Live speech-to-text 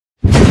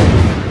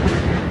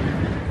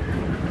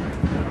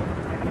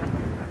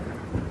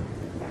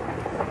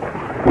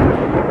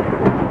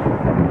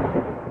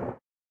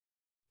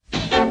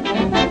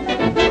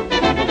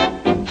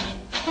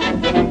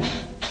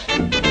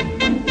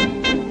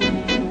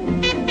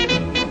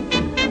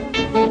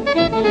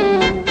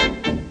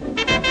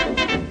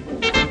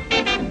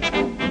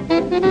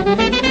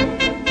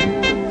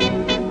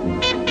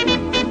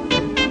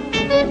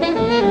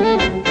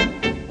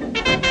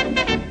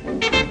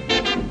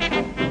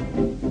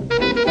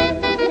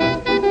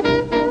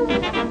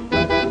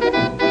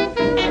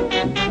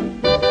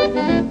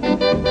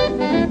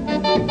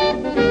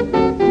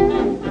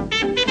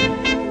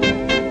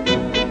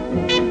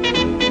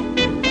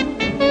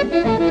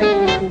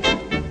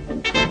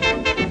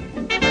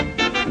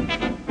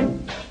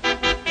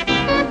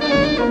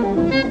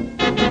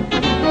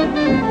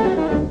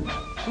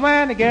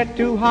it get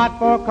too hot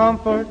for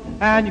comfort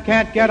and you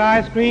can't get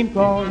ice cream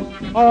cones,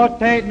 oh,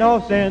 'tain't no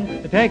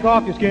sin to take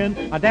off your skin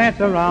and dance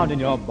around in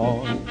your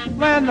bones.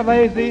 When the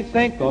lazy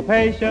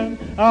syncopation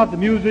of the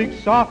music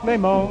softly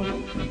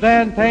moans,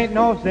 then 'tain't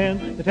no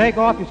sin to take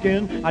off your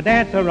skin and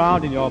dance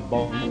around in your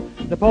bones.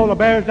 The polar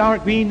bears down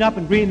at Green up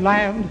in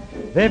Greenland,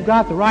 they've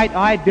got the right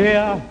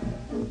idea.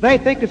 They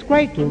think it's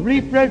great to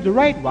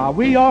refrigerate while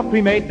we all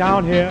cremate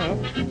down here.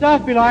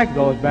 Just be like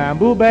those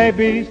bamboo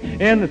babies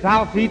in the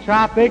South Sea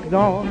tropic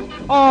zones.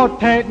 Oh,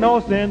 'tain't no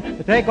sin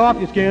to take off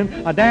your skin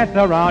and dance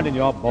around in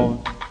your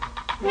bones.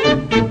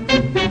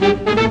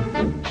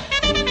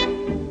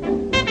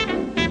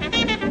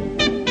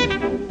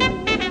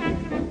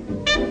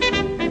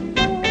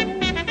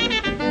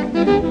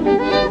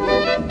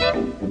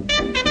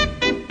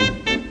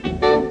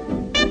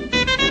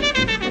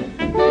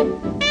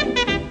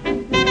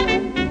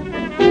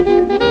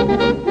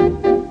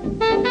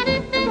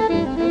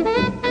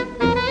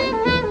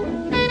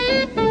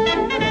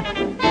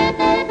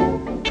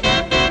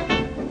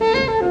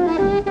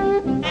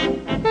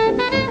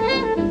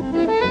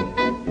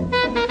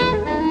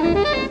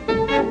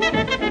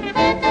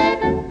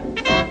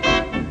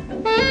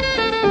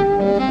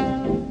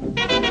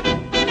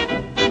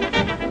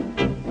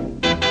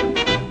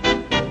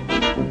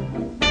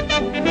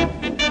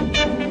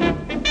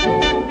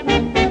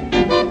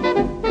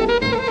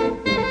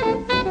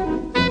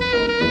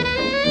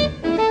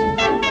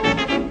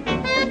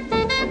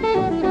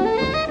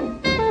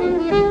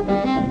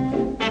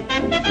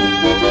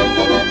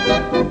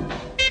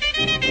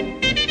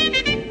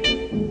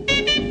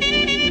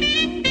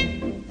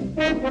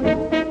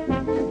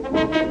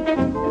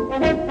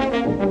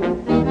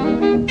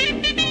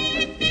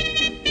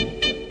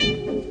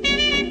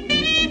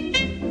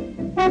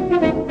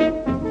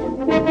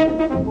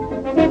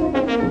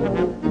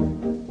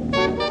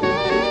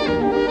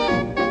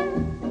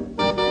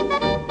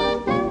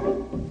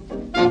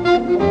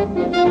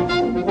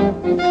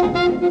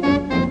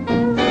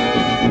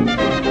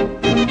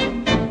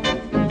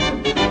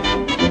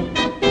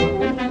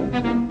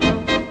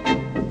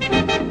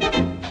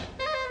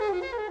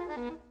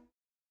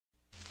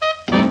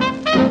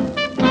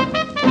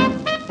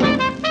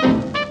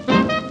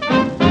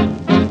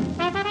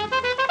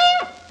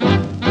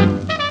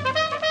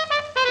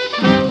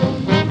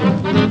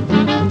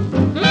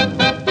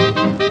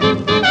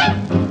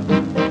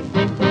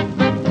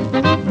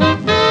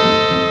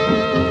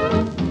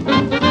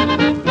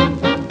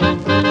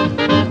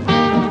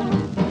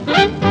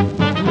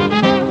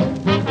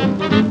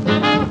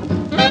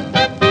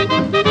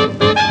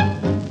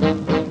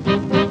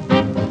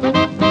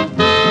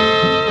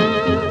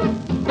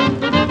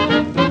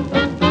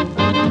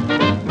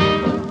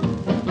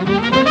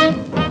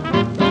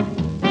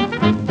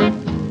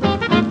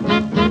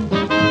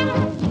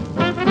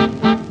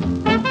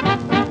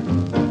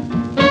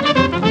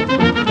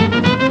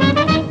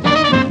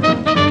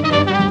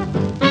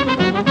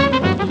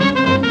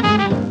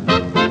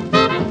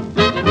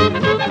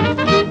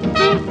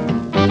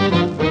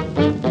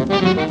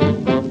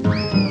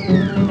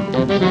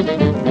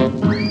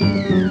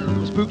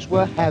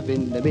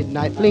 Having the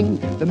midnight fling,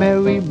 the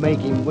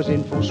merry-making was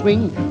in full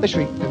swing. They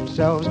shrieked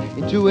themselves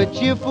into a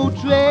cheerful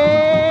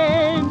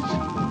trance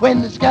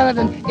when the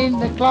skeleton in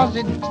the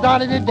closet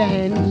started to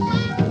dance.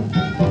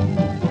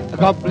 A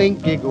goblin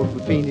giggled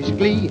with fiendish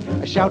glee,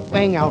 a shout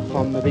rang out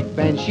from the big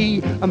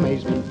banshee.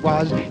 Amazement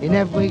was in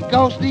every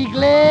ghostly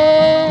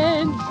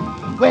glance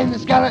when the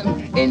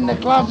skeleton in the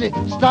closet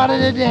started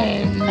to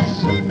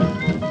dance.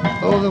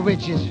 All the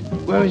witches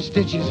were in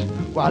stitches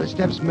while the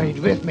steps made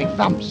rhythmic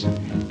thumps,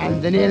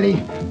 and they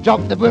nearly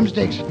dropped the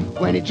broomsticks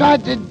when he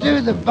tried to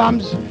do the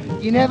bumps.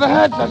 You never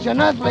heard such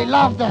unearthly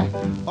laughter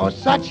or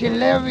such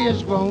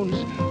hilarious groans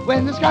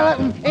when the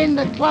skeleton in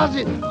the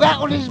closet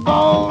rattled his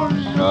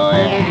bones. Oh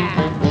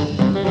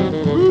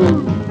yeah!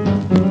 Woo.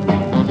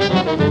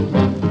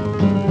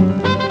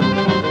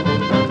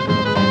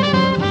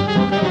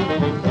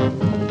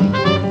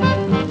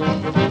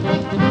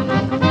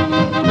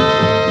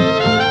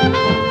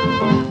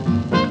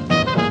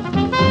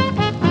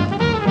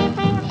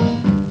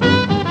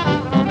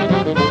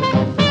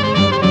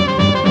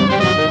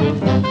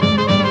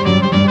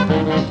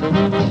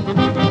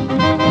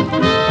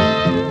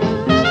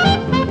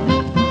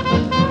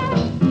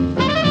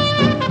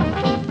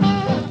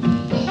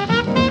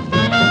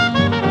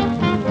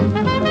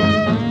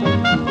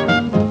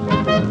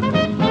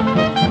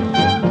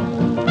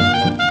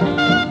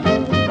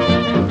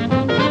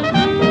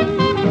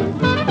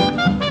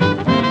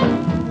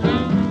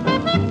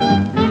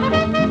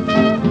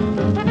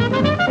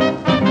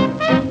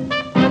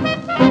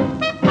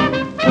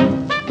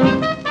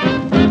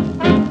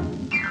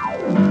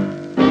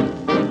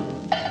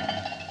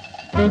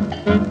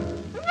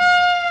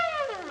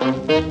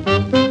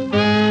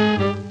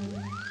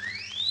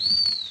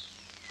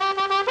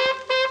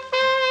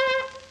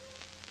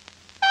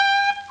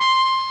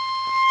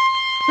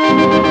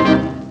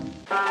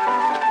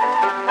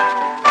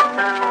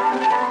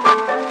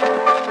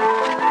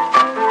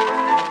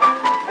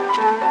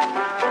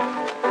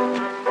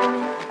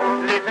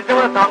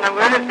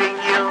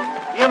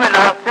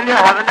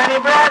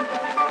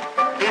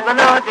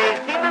 people nowadays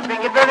seem to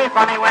think it very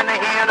funny when they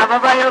hear of a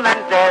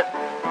violent death.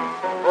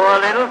 Poor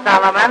little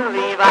Solomon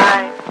Levi,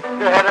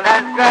 to heaven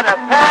has got a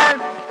pass.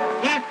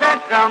 He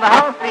searched round the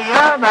house the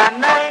other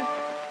night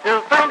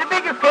to find a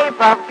big escape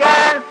of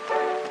gas.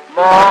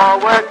 More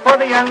work for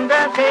the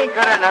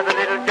undertaker, another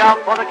little job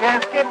for the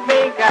casket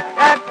maker.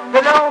 At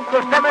the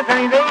local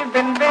cemetery they've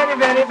been very,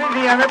 very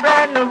busy on a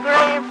brand new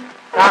grave.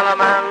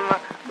 Solomon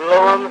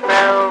blew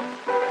himself.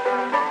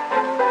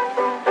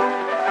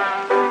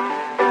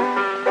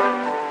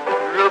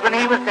 Reuben,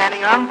 he was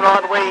standing on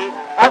Broadway,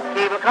 up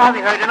cable car,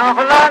 he heard an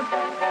awful lot.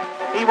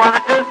 He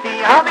wanted to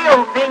see how the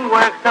old thing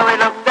works, so he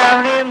looked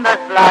down in the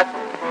slot.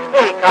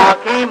 A car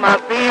came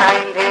up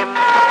behind him.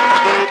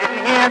 They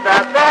didn't hear the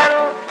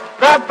bell.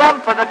 The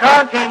bump of the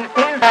car changed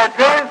his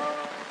address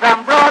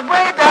from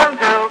Broadway down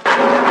to...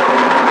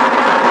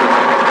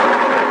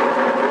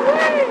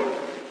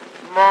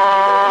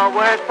 More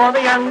work for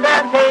the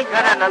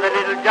undertaker, another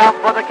little job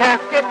for the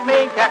casket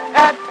maker.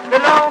 At the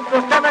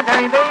local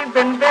cemetery they've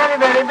been very,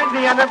 very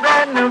busy on a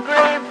brand new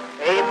grave.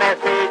 A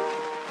message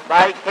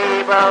by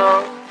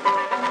cable.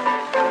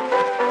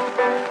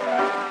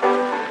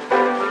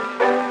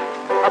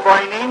 A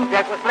boy named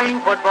Jack was playing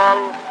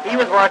football. He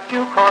was what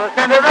you call a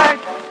center rush.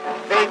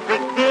 They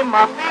picked him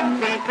up in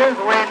pieces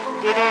when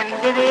it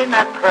ended in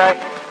a crush.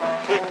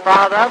 His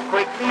father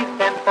quickly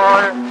sent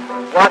for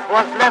what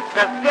was left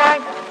of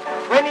Jack.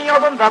 When he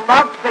opened the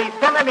box, they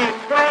sent him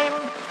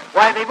exclaimed,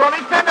 "Why, they've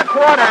only sent a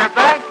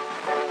quarterback."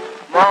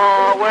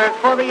 More work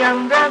for the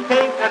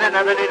undertaker,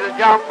 another little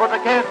job for the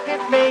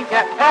casket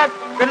maker. At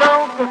the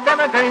local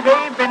cemetery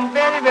they've been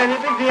very, very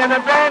busy on a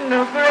brand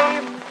new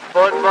grave.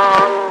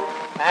 Football,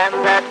 and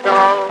that's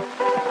all.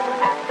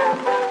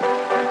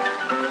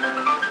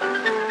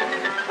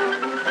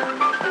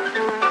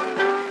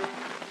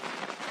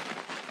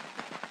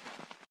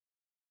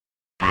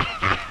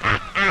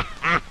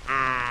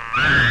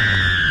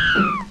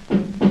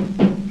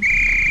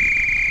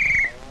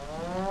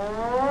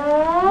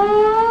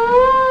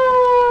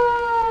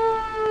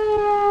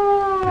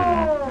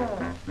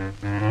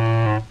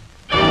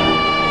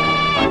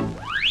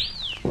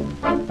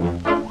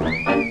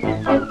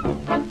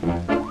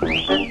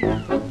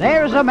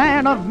 There's a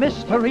man of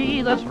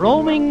mystery that's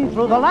roaming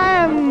through the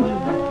land.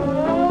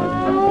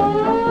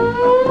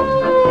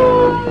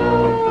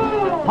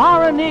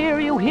 Far and near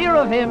you hear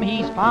of him,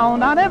 he's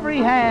found on every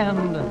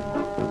hand.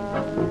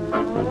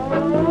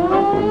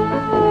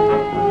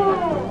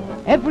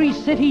 Every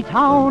city,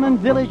 town, and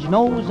village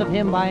knows of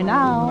him by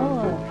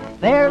now.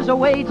 There's a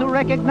way to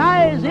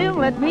recognize him,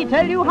 let me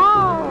tell you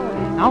how.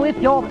 Now if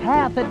your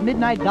path at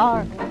midnight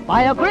dark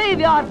by a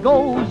graveyard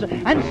goes,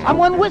 and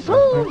someone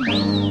whistles,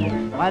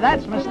 why,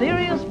 that's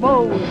mysterious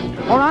Mose.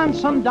 Or on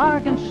some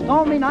dark and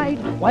stormy night,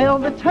 while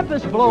the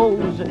tempest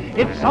blows,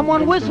 if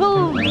someone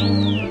whistles,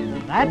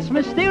 that's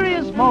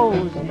mysterious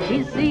Mose.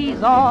 He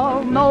sees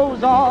all,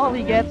 knows all,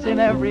 he gets in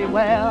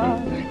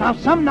everywhere. Now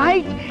some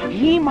night,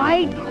 he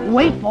might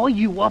wait for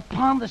you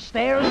upon the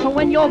stairs, so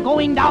when you're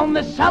going down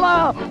the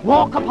cellar,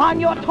 walk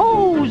upon your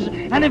toes.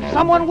 And if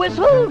someone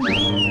whistles,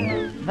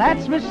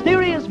 that's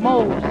mysterious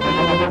Mose.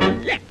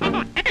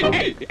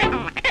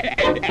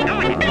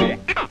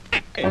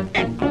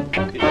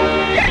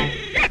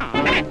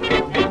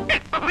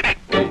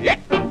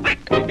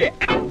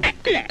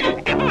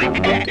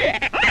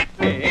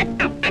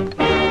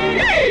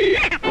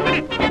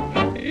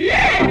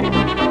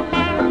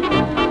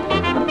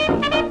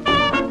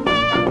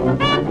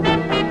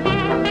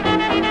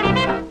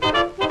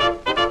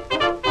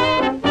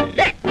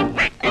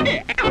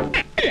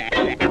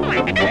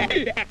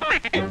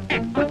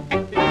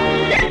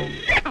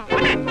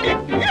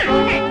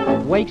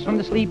 Wakes from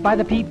the sleep by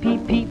the peep,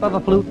 peep, peep of a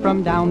flute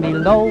from down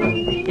below.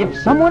 If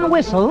someone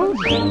whistles,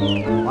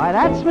 why,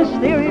 that's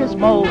mysterious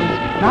Mose.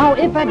 Now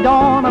if at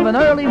dawn of an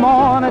early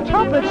morn a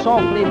trumpet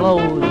softly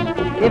blows,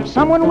 if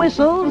someone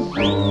whistles,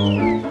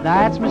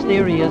 that's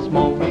mysterious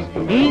Mose.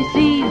 He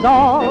sees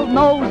all,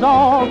 knows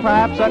all,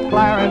 perhaps a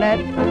clarinet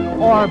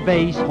or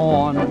bass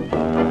horn,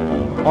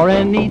 or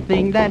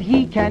anything that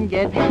he can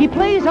get. He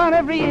plays on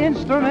every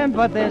instrument,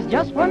 but there's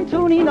just one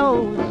tune he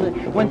knows.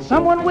 When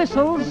someone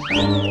whistles,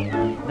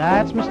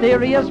 that's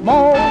mysterious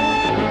Mose.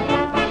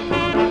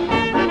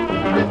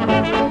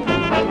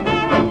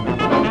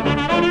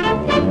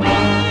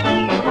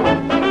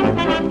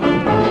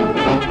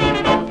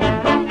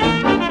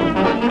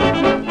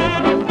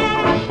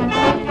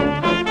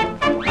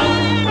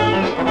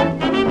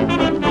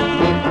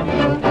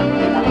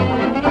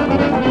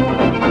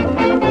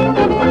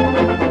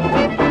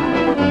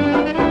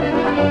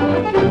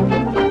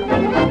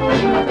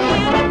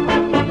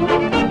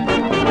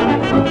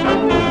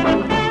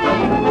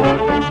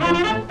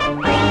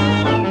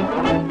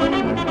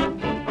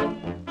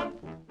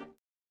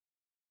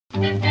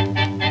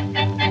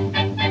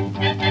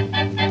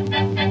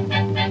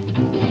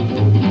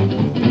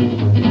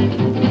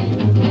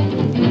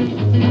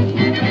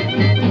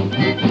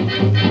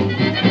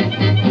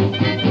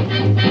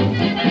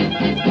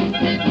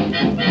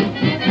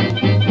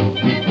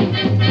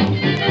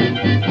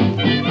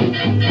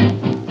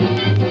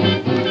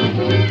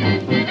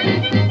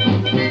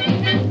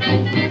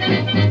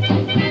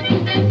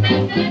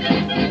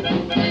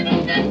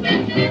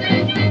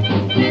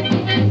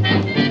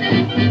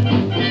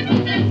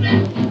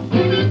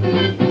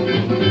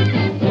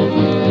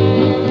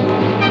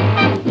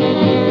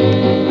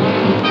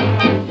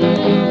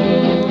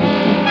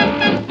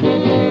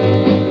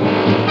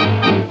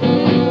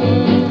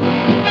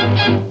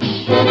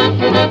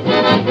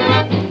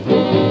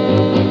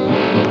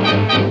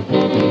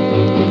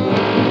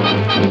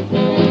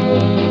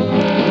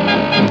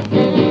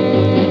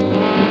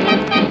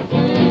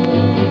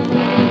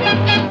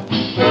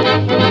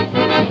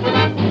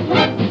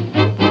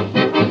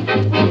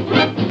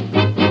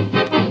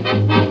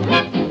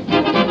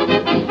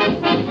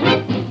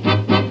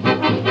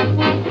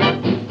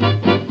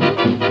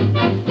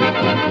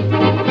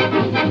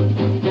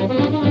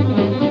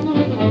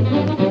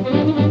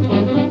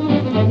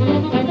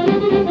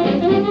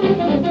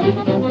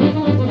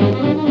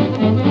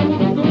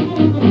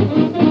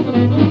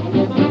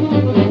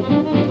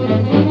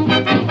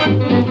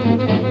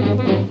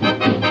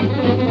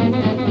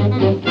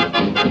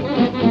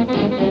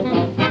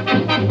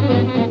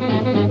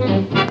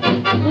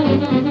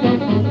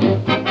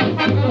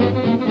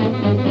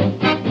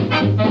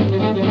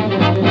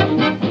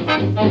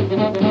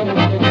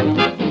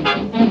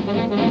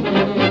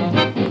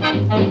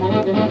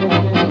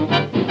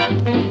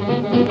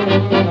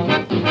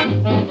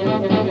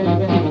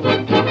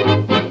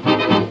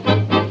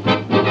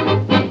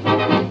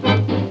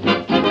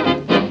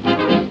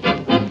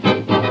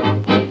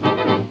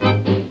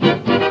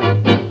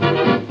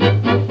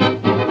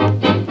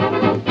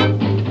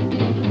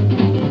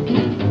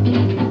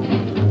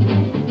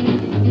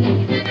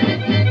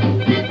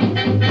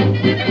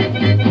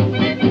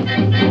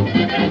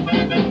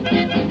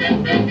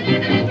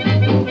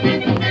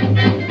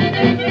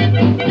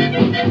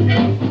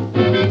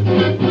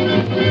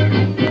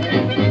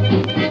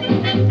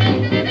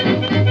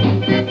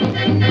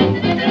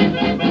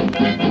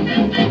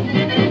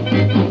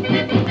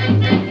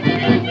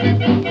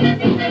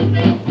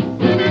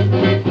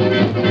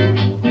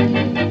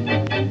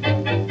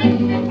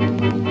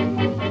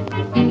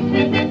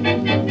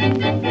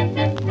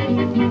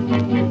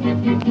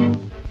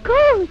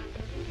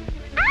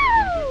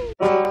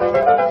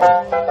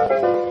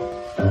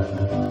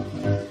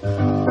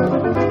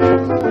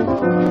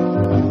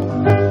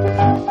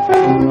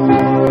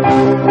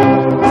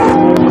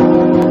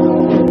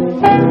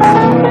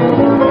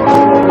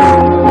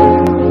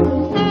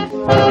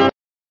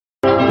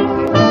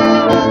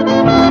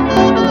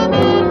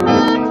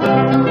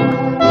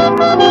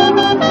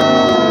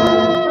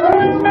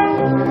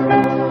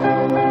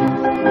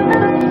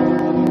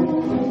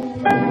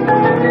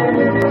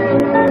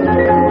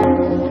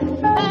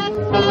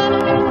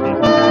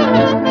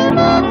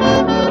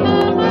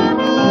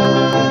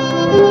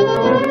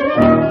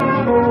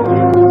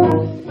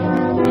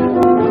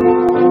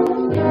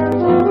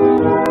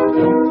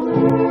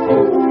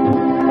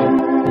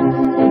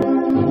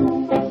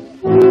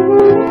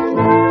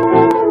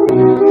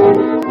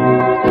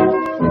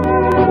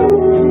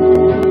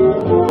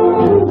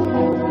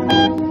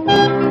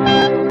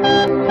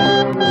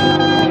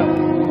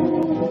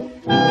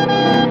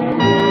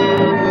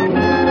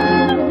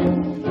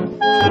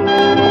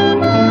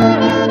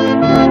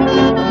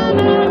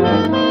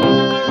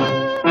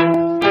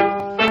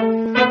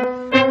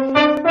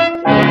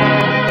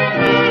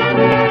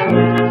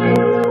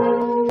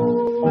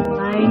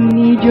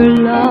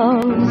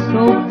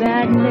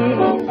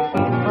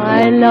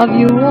 love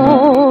you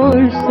all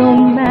so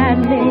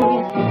madly,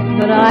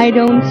 but I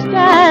don't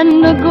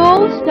stand a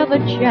ghost of a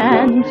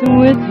chance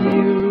with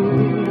you.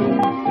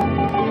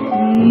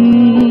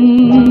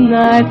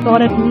 I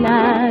thought at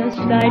last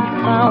I'd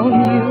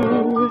found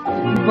you,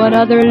 but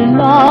other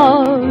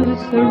loves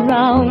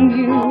surround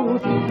you,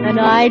 and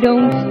I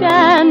don't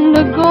stand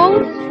a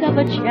ghost of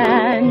a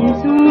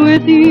chance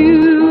with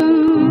you.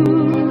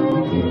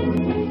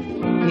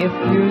 If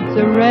you'd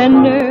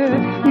surrender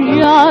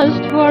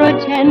just for a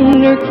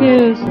tender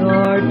kiss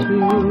or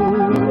two,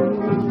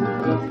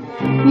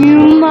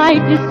 you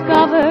might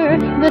discover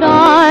that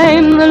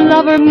I'm the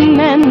lover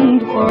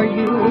meant for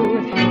you,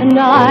 and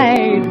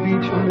I'd be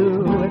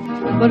true.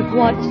 But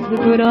what's the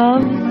good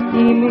of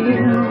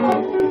scheming?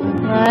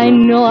 I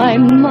know I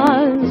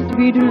must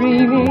be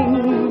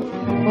dreaming,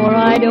 for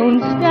I don't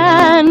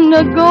stand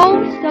a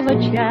ghost of a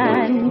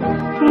chance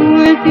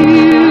with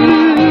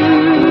you.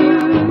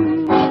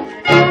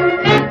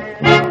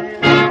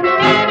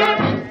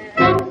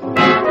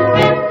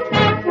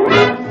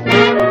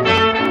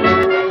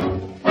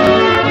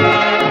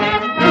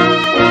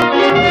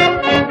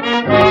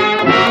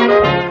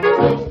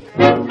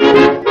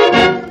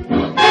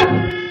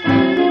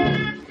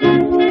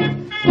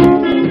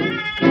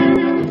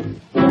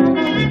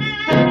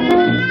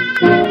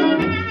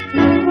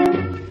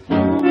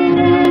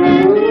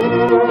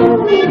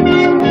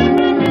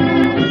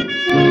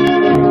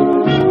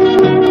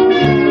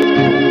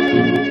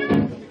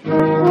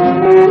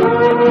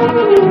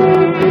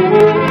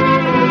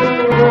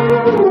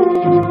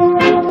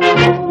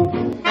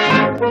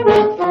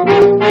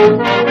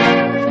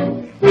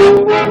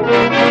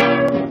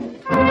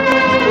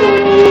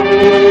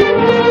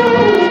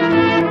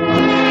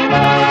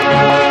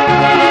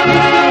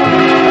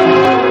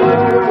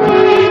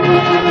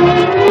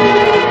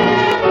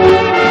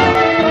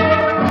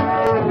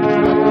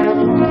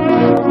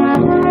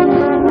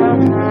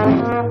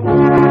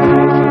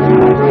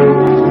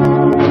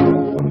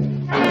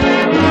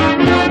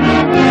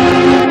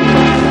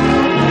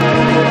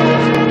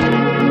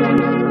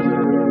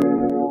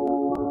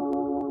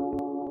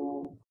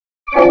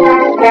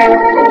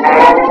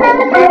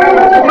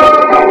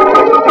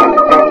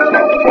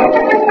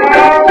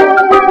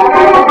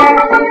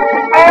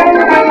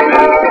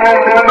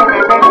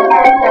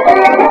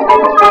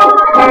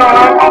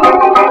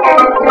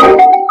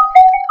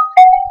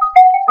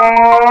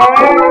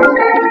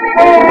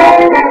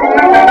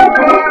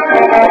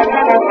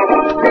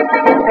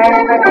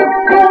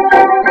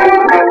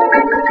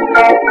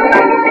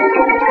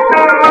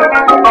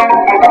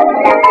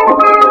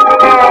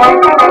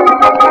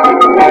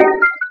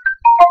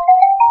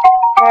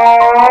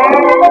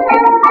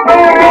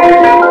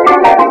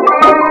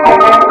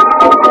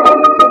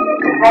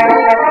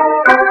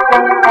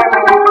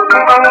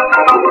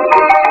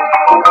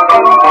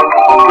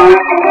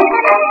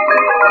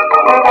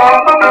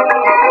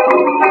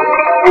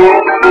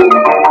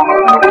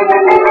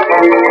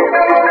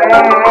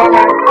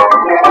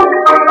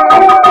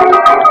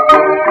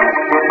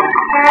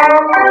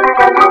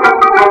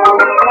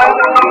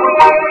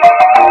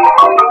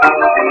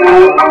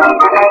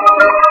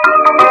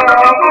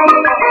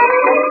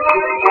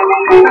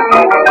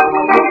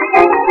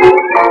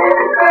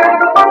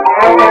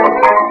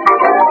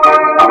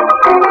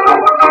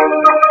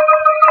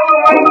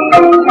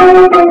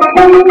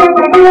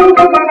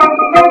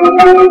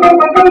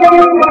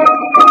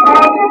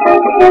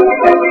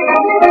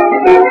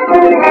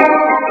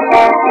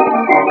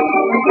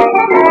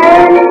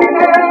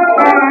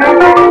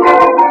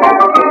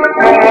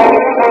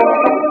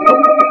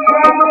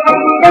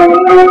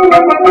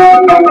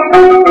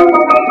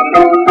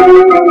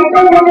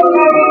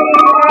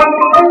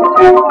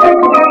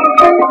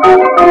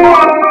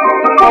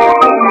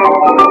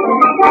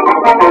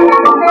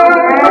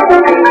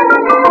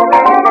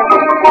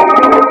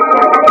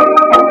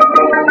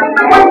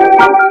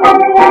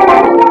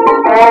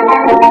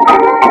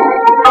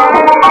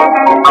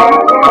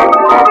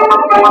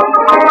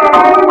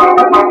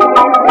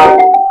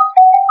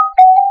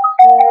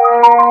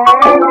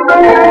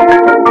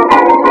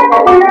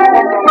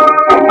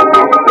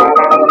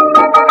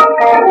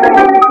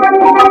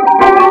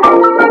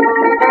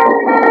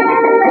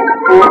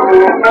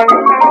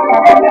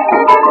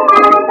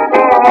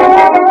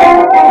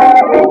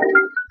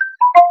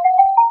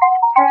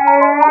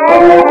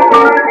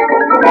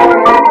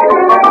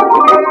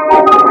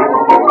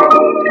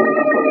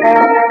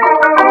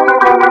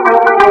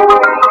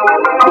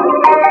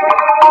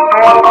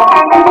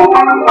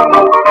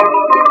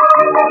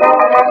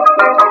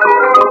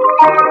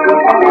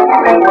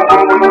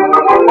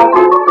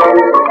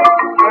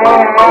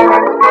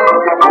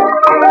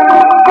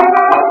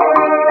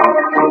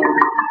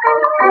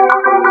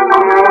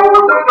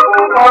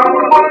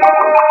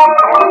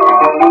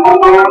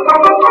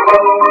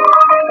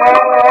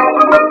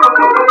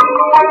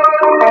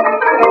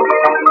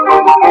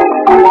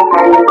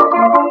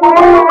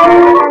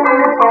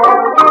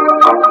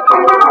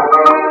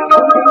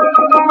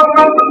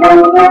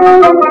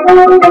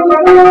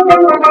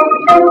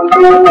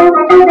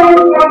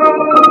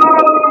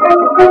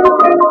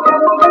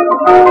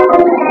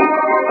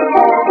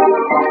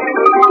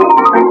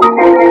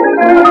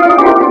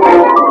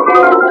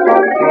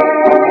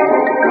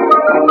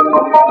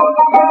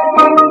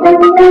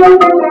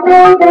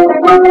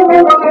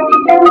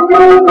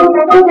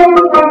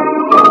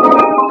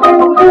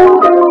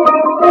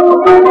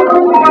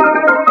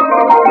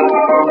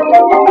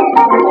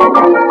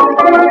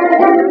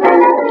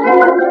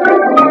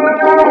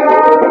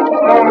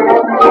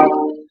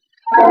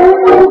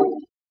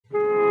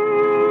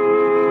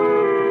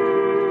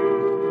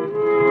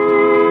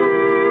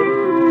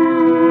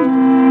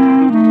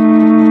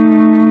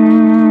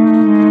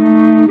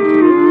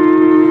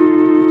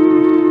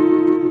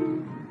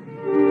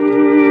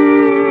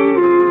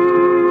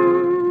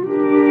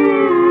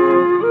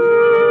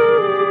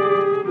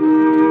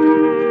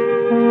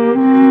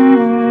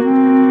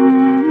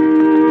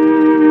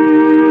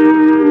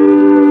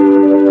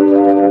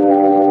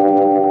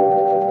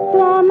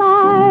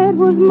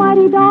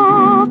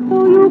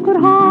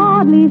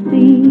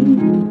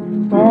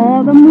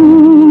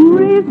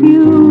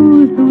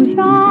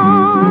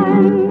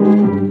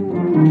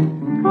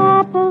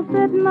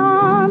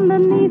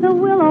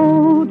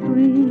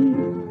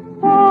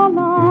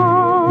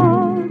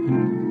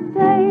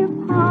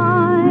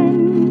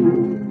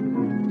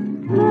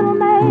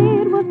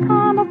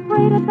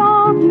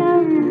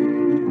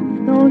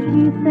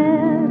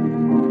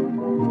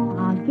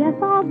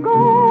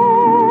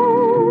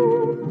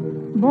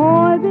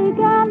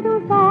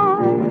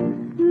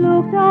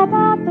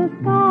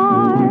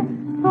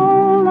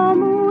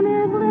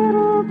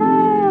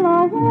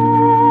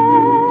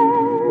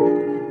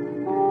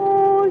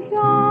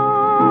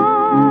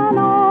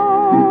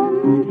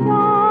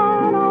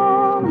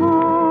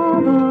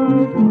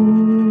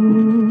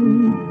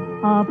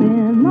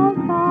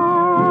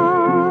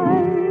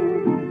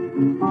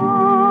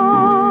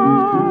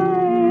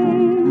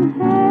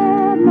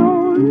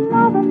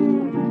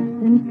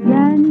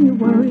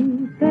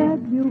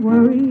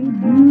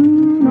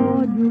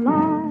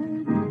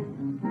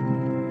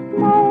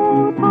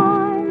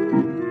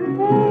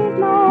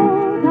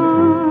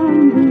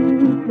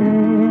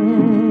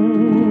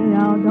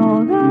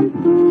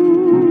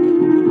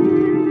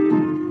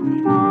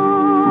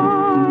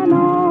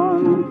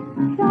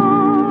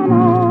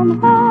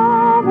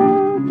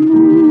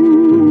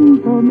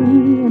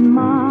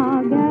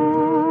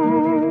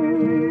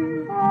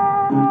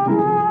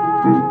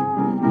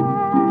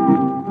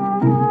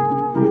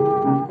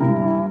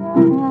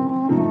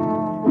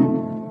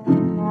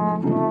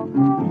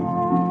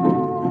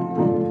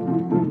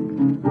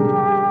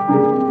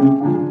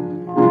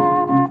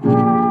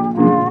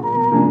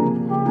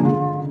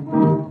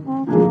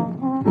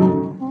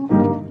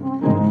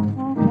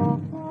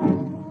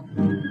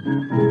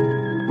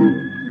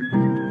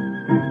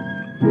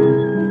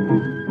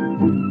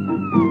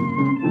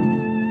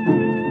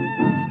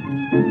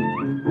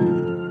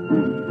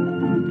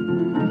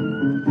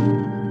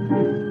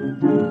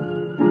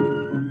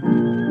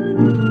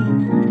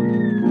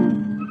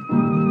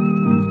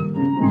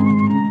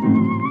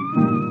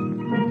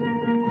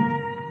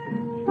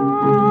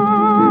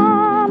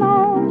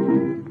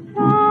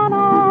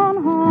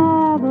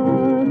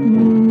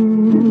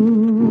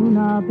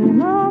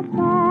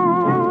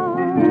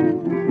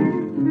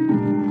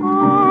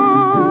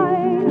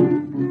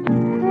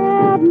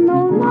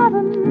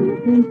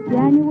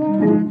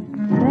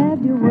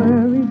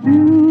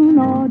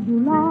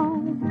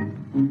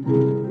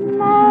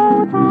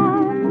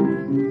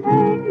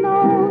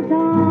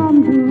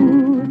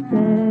 to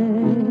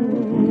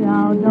stay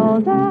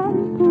outdoors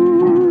and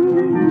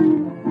cool.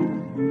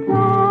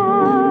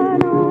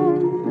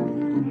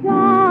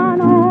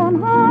 Shine on,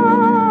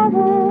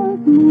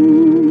 harvest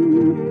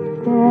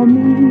moon for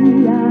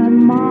me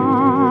and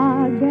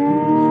my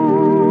gal.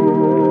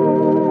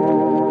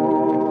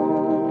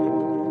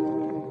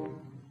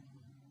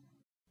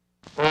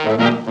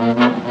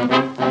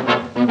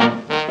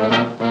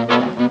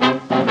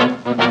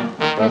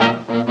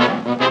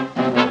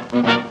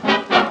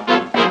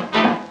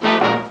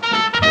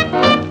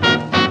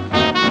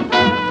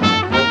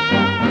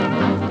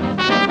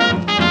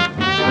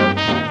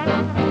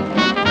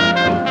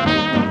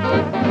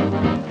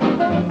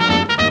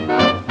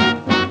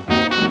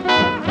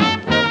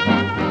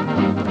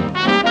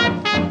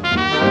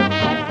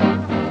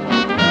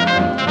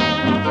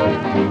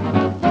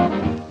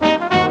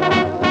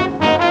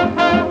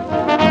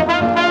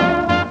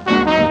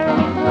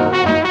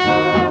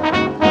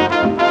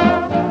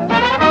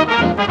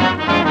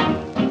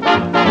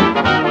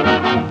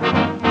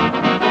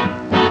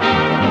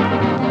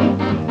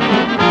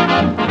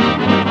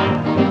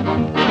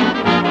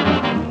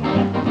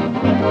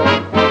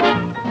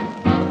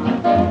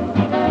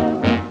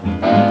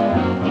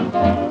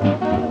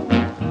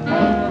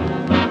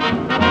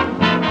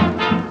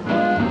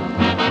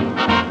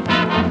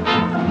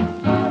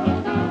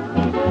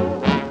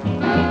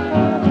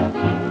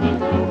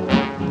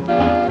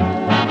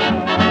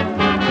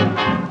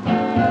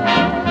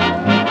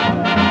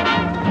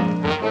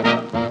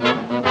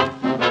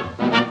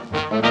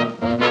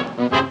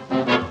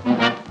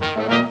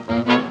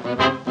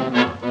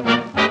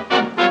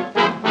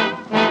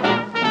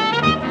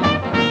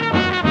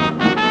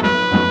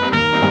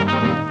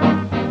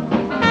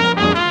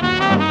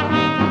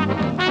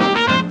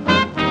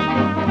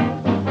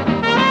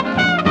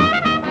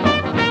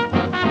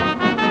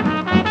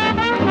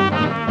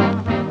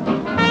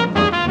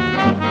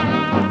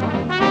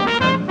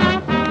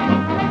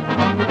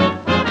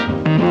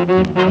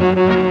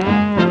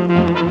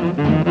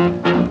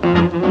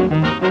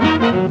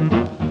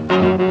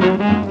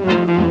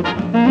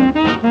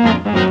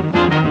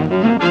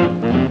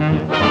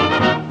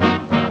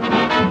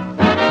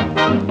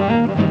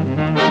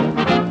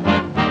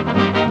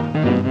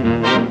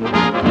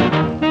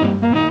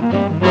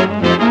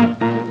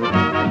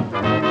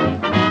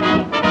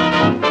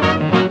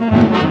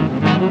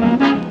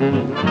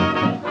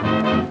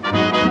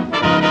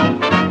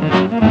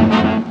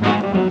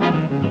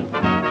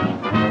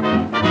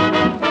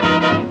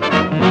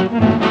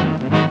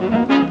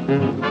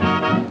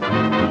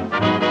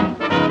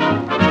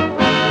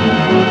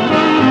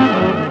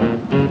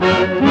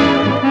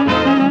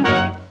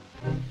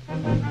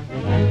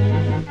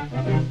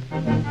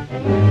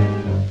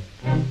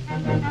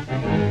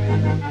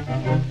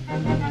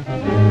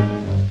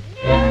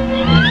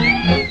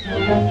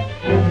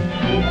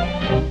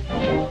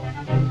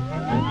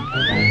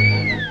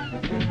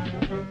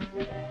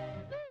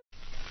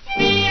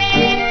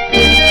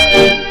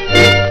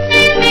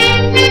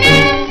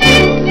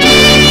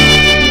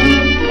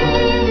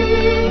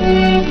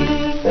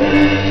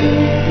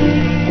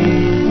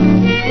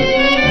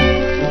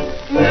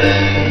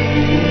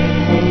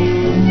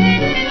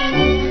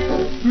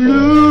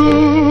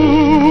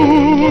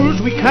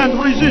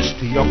 resist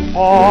your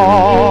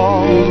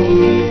call.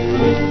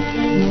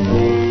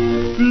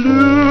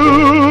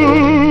 Blues,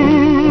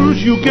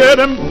 you get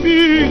them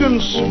big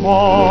and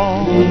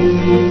small.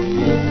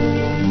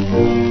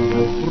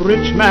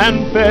 Rich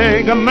man,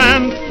 beggar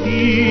man,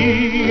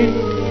 thief,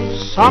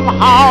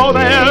 somehow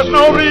there's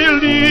no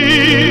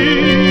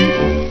relief.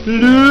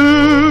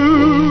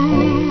 Blues,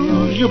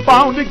 you're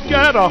bound to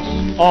get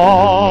us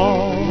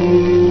all.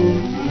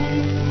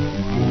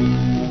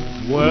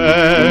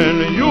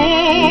 When you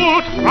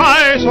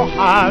try so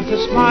hard to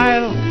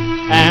smile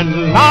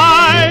and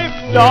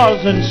life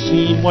doesn't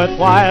seem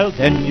worthwhile,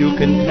 then you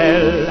can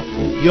tell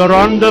you're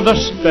under the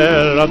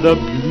spell of the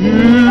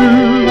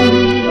blues.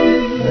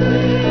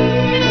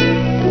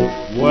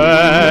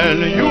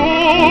 When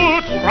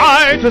you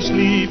try to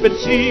sleep, it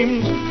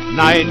seems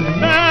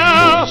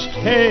nightmares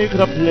take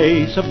the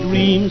place of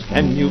dreams,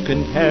 then you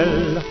can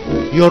tell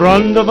you're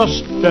under the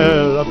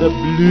spell of the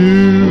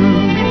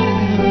blues.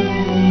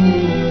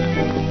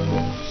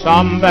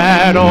 Some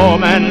bad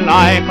omen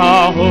like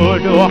a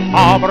hoodoo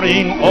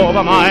hovering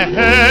over my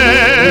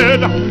head.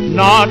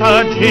 Not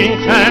a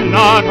jinx and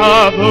not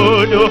a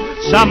voodoo,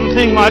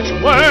 something much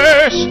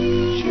worse.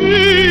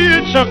 Gee,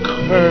 it's a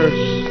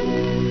curse.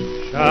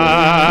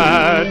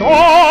 Shadows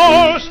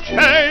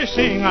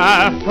chasing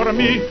after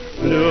me,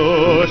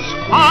 blue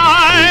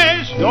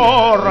skies,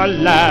 you're a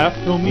laugh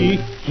to me.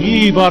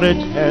 Gee, but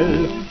it's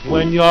hell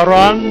when you're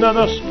under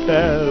the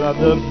spell of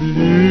the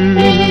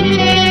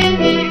blues.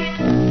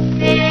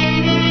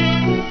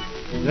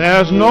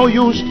 There's no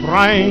use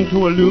trying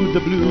to elude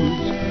the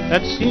blues.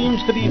 That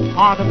seems to be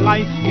part of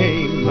life's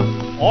game.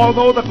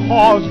 Although the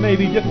cause may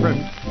be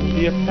different,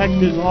 the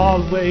effect is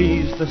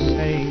always the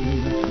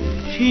same.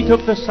 She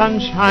took the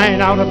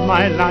sunshine out of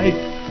my life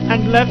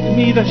and left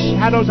me the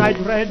shadows I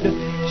dread.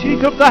 She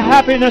took the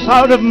happiness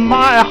out of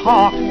my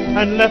heart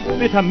and left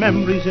bitter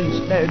memories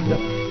instead.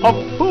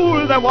 A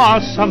fool there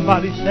was,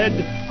 somebody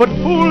said, but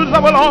fools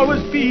there will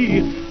always be,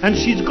 and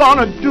she's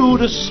gonna do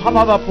to some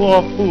other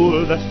poor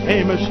fool the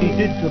same as she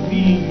did to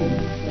me.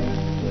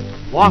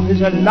 What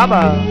is a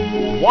lover?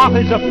 What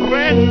is a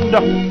friend?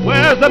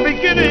 Where's the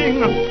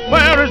beginning?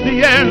 Where is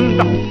the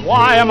end?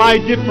 Why am I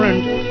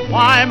different?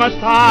 Why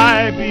must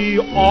I be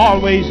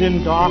always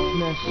in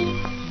darkness?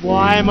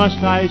 Why must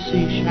I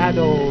see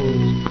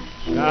shadows?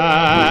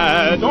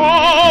 Shadows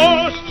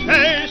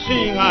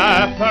chasing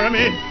after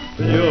me.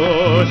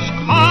 Blue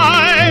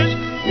skies,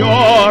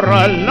 you're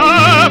a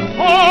love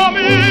for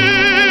me.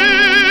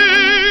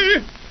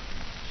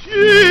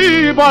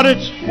 Gee, but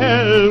it's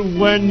hell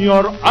when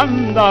you're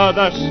under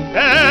the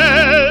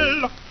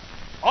spell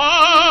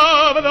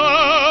of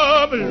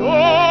the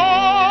blues.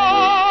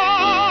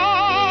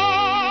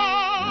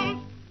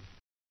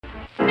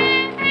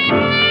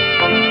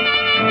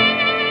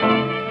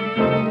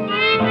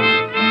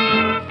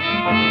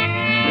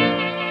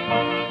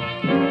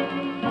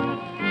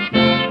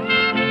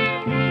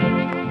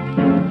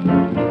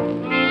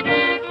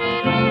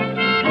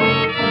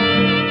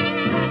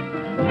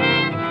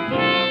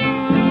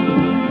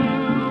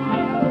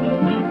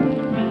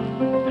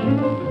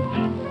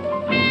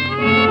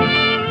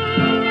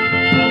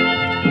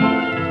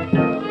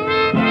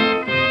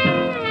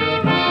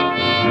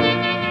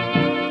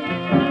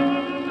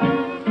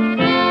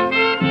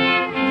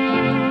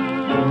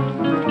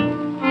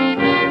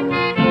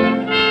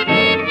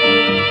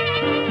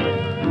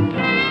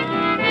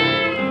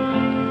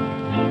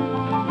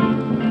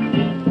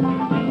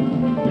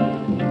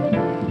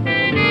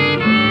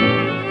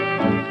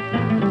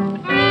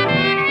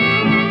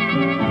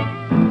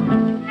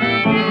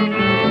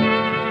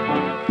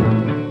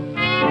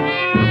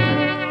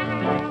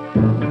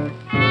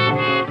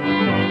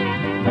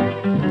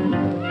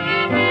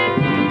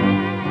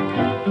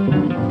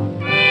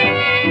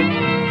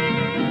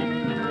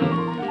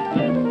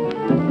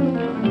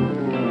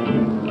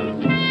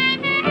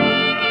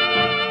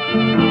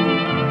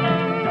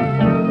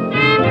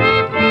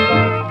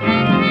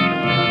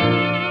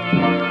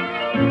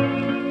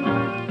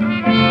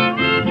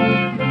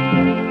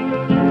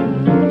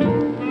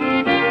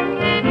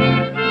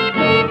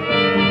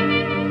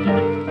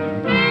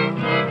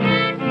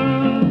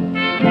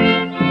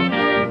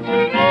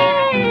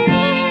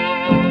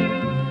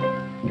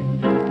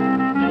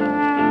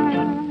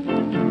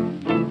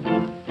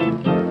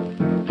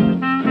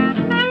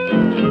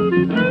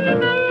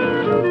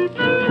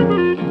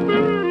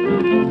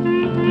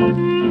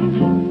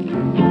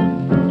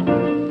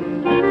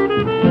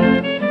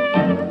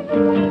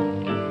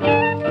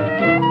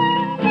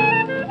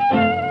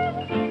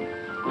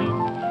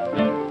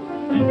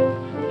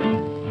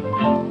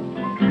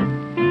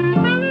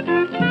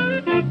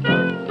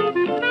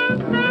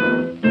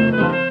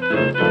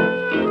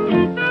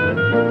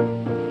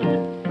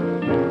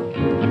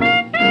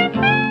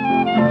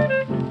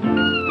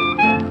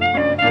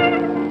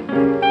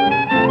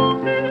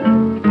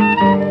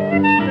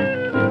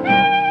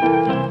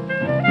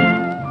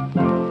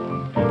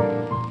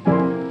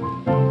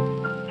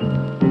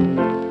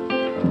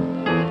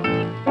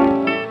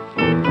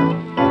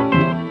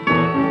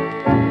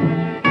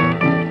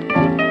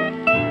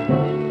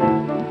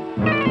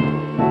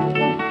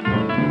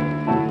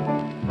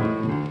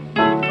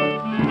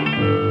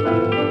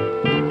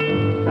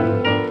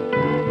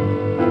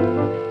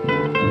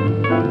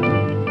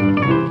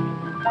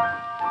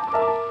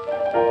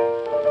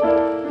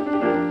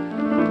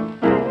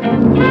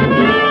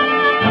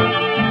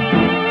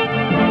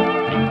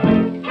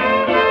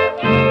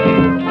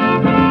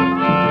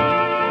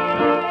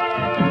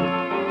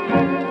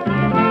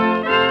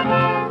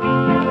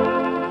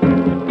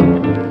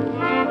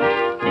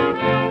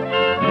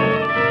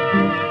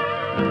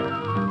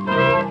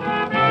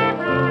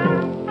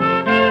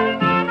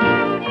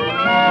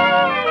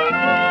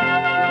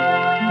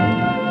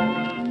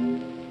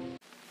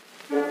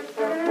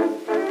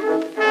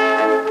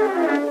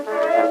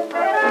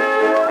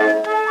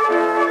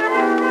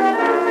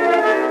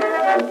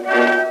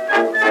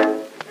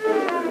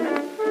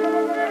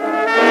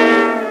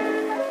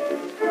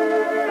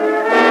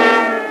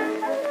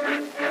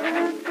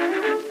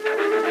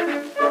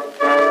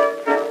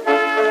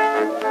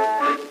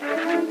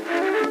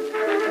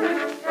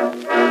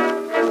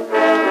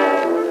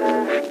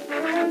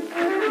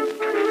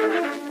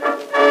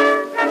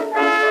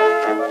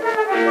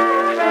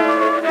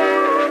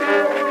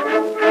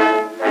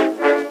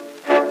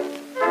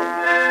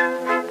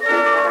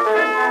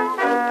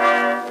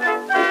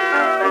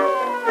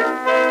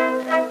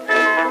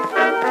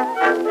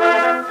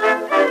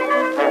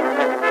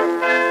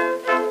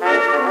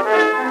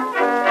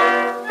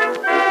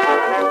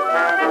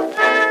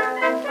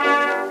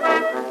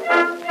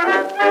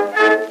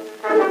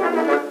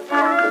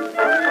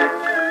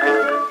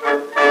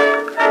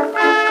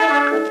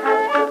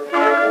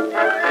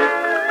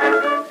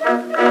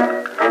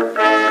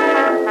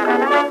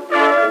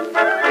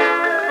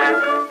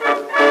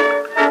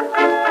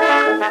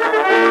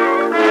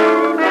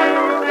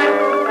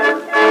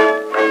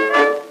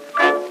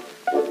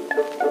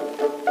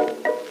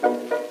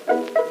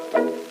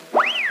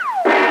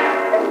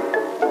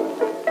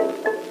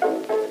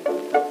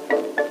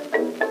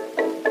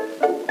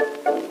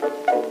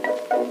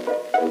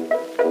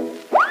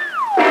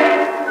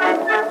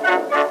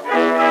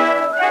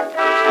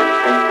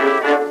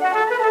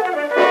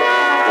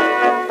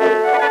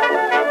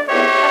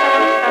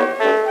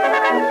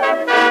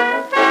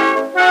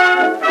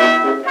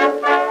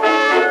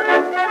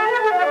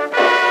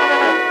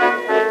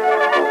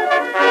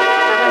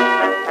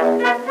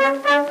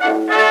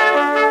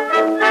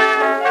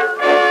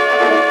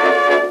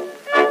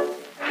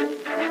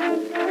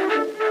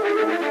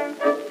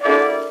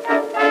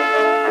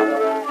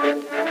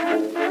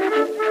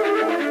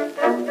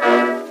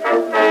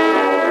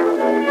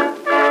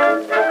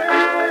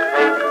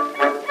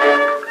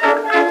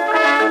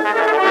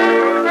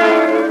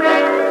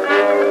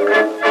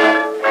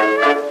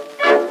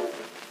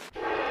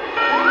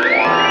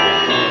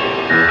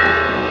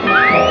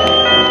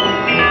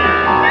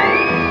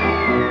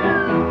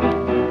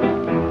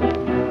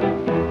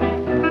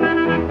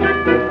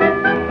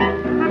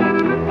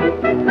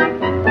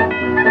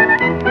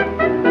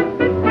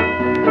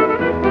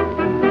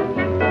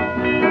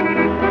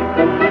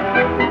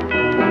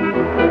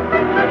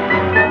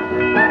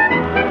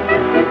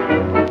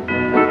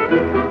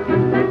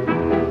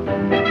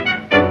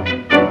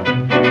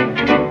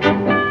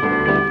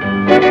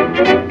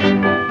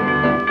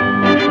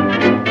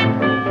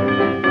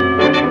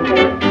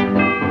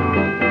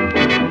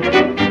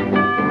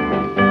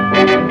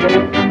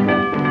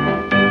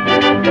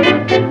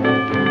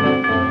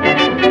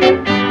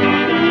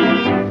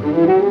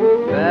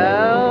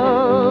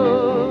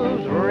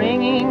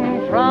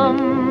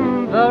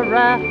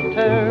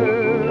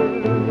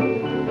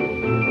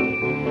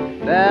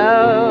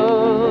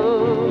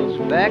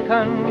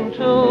 hearken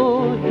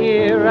to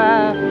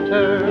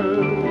hereafter.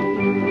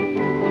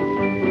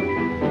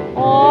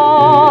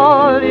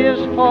 All is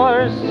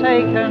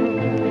forsaken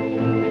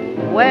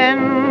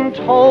when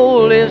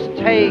toll is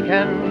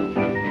taken.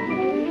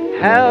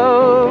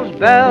 Hell's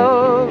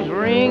bells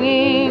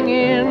ringing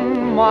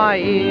in my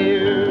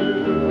ear.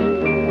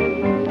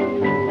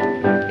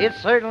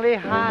 It's certainly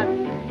hot,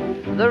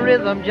 the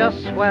rhythm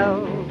just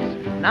swells.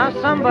 Now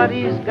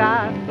somebody's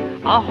got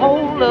a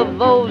hold of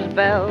those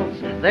bells.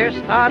 They're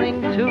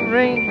starting to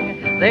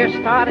ring, they're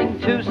starting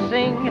to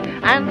sing,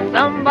 and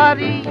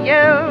somebody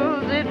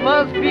yells, it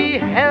must be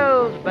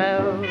hell's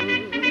bells.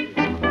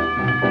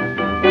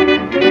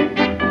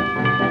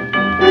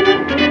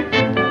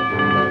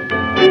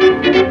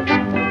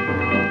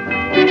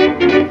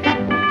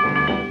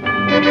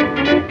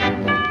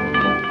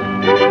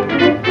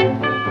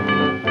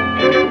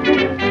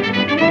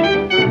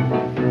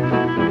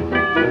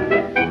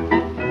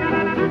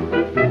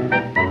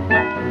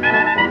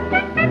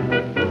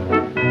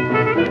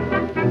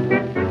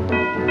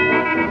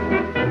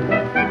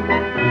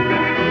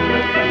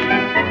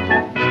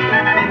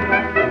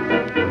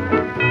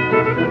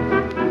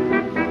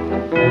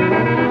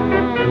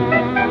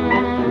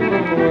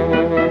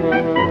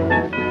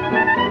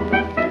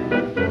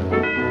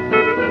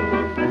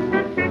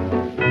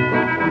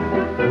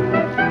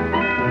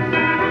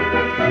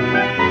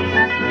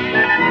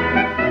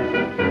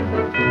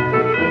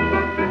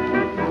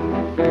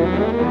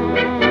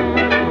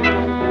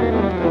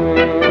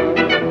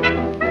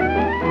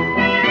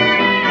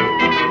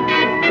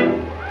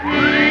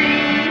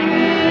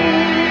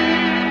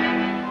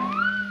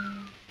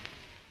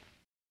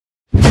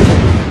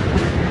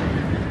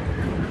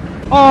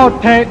 Oh,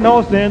 'tain't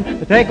no sin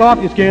to take off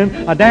your skin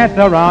and dance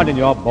around in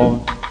your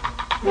bones.